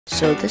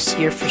So this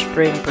year for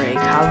spring break,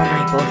 Kyle and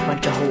I both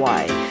went to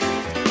Hawaii.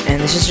 And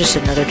this is just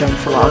another dumb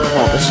vlog of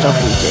all the stuff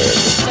we did.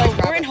 So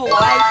we're in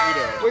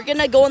Hawaii, we're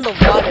gonna go in the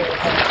water,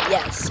 and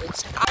yes,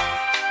 it's...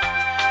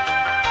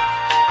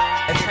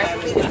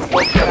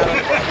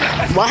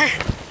 What?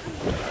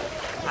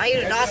 I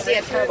do not see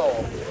a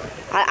turtle.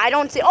 I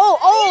don't see...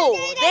 Oh,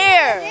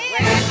 there!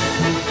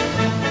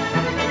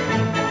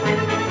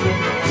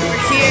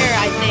 We're here,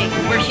 I think.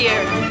 We're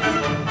here.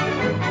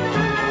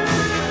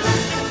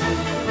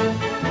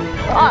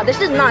 Oh,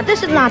 this is not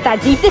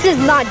that deep. This is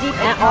not deep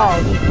at all.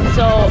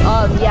 So,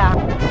 yeah.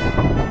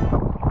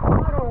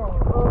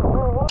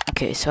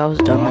 Okay, so I was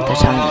dumb at the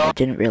time. I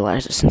didn't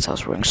realize it since I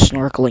was wearing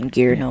snorkeling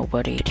gear.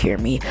 Nobody could hear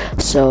me.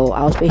 So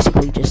I was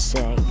basically just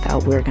saying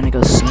that we're gonna go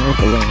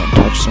snorkeling and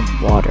touch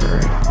some water.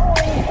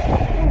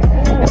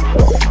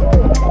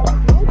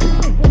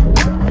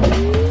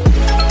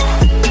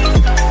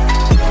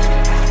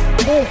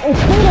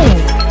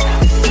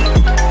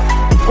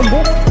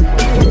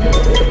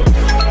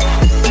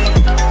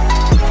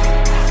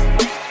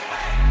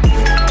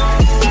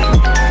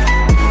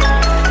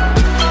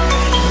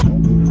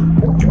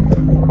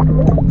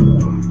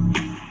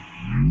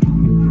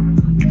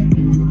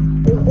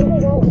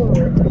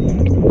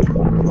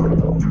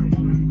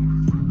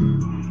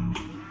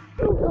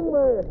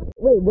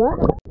 Wait, what?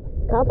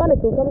 Can I find a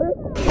cucumber?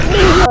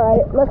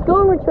 Alright, let's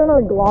go and return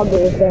our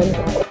goggles then.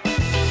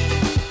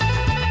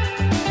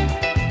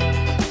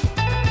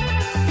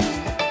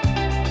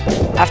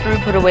 After we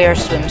put away our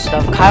swim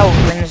stuff, Kyle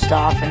rinsed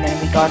off and then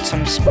we got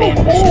some Spam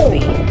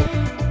musubi.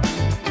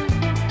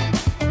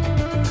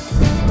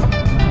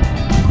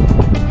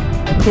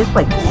 It tastes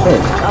like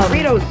fish.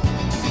 Burritos.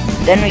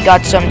 Then we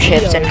got some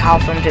chips and Kyle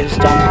filmed his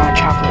dumb hot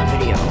chocolate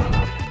video.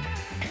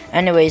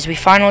 Anyways, we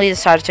finally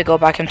decided to go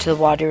back into the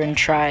water and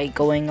try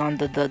going on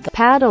the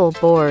paddle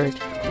board.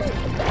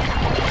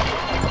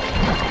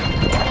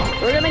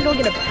 We're gonna go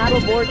get a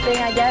paddle board thing,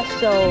 I guess,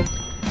 so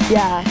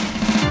yeah.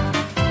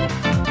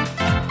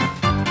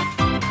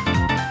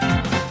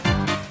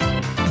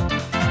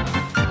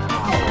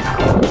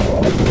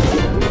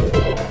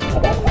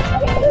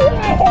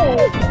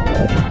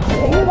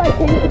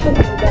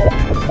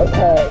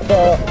 Okay,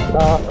 so,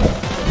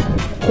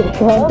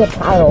 control the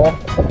paddle.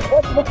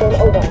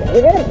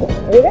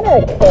 You're gonna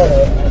kill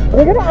me.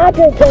 You're gonna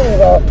actually kill me,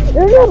 bro.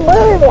 You're gonna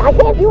murder me. I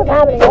can't see what's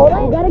happening. Hold on.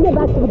 We gotta get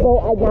back to the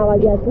boat right now, I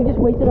guess. We just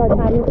wasted our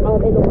time in the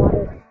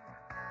water.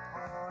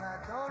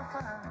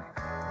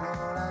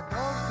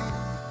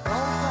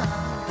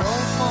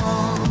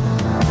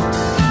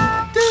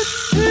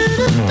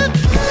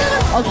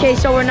 Okay,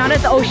 so we're not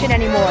at the ocean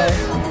anymore.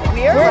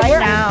 We're right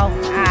now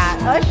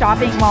at a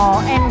shopping mall,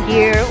 and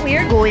here we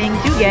are going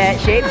to get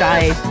shaved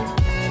ice.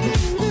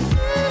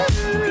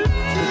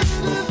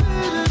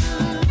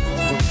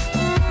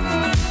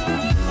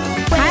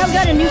 Kyle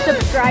got a new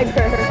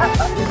subscriber.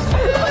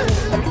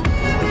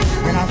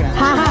 You're not gonna.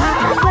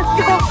 Let's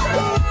go.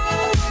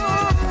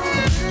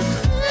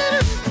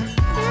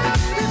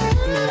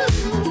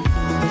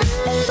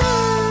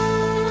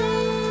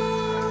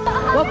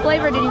 What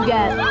flavor did you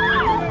get?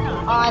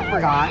 I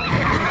forgot.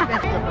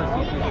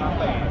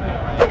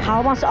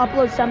 Kyle wants to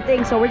upload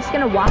something, so we're just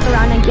gonna walk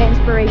around and get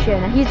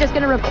inspiration. And he's just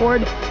gonna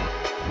record.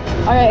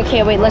 Alright,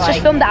 okay, wait, let's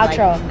just film the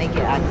outro. Make it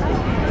actually.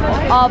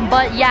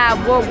 But yeah,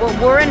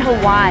 we're in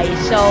Hawaii,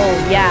 so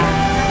yeah.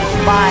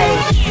 Bye.